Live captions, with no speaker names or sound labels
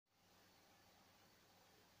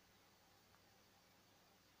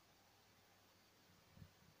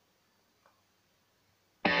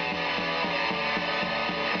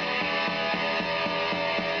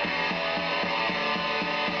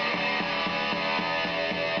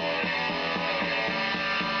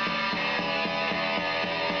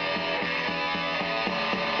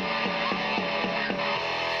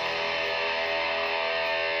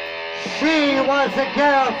She was a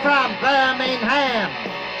girl from Birmingham.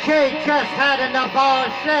 She just had an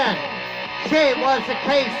abortion. She was a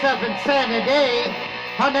case of insanity.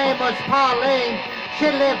 Her name was Pauline. She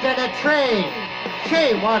lived in a tree.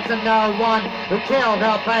 She wasn't the one who killed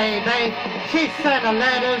her baby. She sent her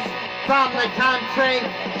letters from the country.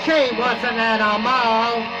 She was an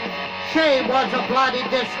animal. She was a bloody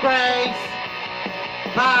disgrace.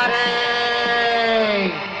 Buddy,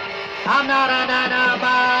 I'm not an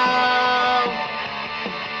animal.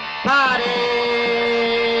 Buddy,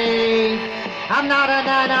 I'm not an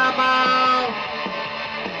animal.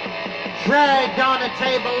 Dragged on a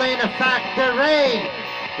table in a factory.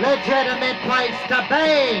 Legitimate place to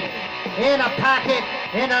be. In a packet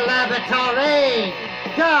in a lavatory.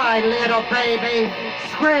 Die, little baby,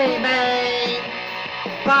 screaming.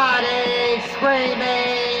 Body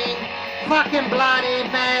screaming. Fucking bloody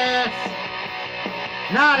mess.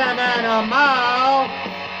 Not an animal.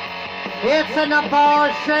 It's an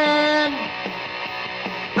abortion.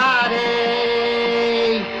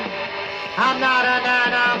 Body. I'm not an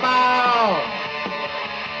animal.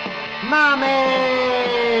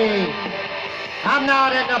 Mommy. I'm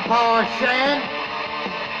not an abortion.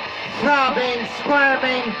 Throbbing,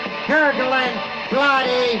 squirming, gurgling,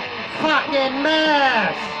 bloody fucking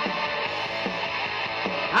mess.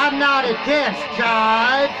 I'm not a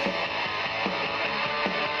discharge.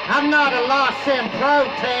 I'm not a loss in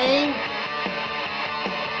protein.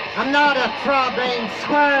 I'm not a throbbing,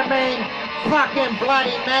 squirming, fucking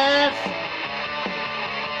bloody mess.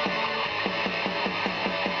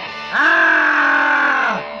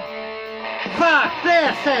 Ah! Fuck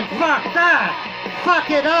this and fuck that. Fuck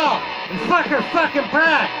it all and fuck her fucking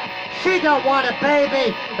brat. She don't want a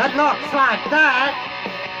baby that looks like that.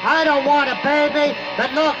 I don't want a baby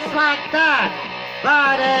that looks like that.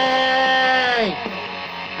 Buddy,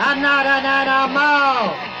 I'm not an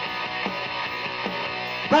animal.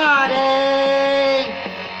 Buddy,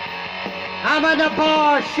 I'm an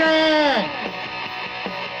abortion.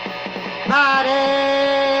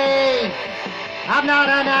 Buddy, I'm not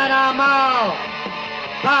an animal.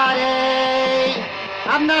 Buddy,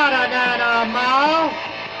 I'm not an animal.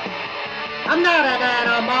 I'm not an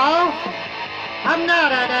animal. I'm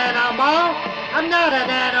not an animal. I'm not an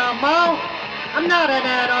animal. I'm not an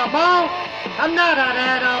animal. I'm not an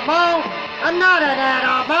animal. I'm not an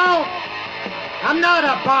animal. I'm not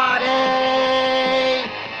a body.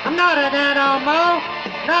 I'm not an animal.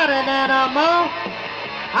 Not an animal.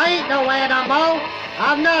 I ain't no animal.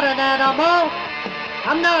 I'm not an animal.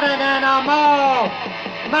 I'm not an animal.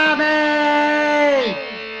 Mommy!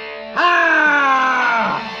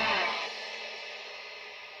 Ah!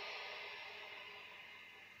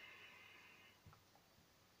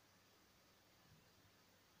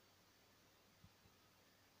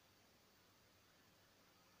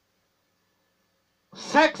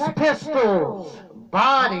 Sex Pistols,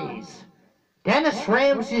 bodies. Dennis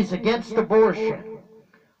Ramsay's against abortion.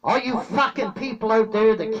 All you fucking people out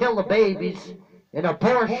there that kill the babies in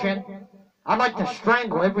abortion, I'd like to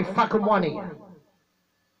strangle every fucking one of you.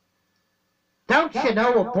 Don't you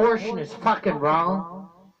know abortion is fucking wrong?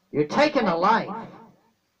 You're taking a life.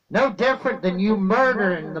 No different than you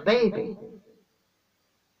murdering the baby.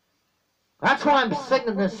 That's why I'm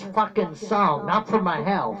singing this fucking song, not for my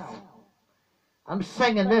health. I'm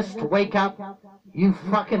singing this to wake up you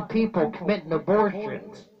fucking people committing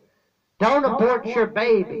abortions. Don't abort your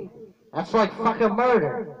baby. That's like fucking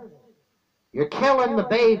murder. You're killing the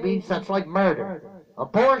babies, that's like murder.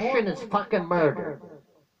 Abortion is fucking murder.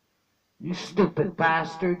 You stupid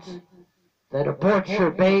bastards that abort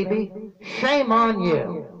your baby, shame on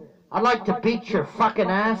you. I'd like to beat your fucking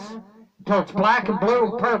ass until it's black and blue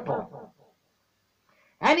and purple.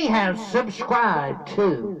 Anyhow, subscribe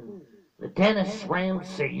to the Dennis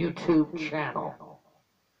Ramsay YouTube channel.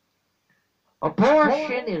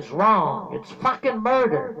 Abortion is wrong. It's fucking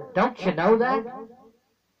murder. Don't you know that?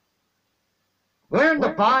 Where in the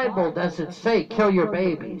Bible does it say kill your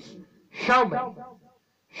babies? Show me.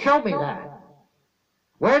 Show me that.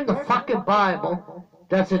 Where in the fucking Bible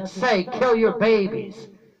does it say kill your babies?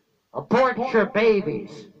 Abort your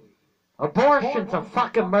babies. Abortion's a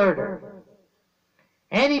fucking murder.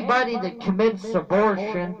 Anybody that commits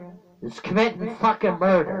abortion is committing fucking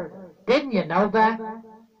murder. Didn't you know that?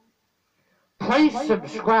 Please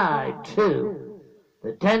subscribe to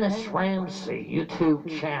the Dennis Ramsay YouTube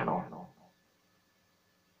channel.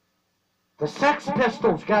 The Sex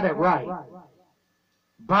Pistols got it right.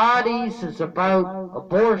 Bodies is about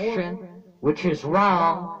abortion, which is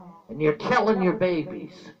wrong, and you're killing your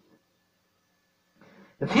babies.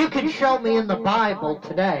 If you can show me in the Bible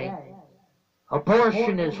today,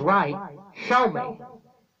 abortion is right, show me.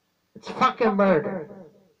 It's fucking murder.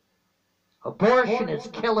 Abortion is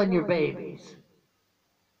killing your babies.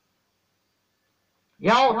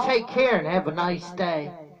 Y'all take care and have a nice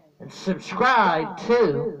day. And subscribe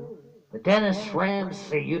to the Dennis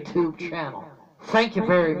Ramsay YouTube channel. Thank you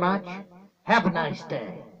very much. Have a nice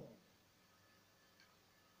day.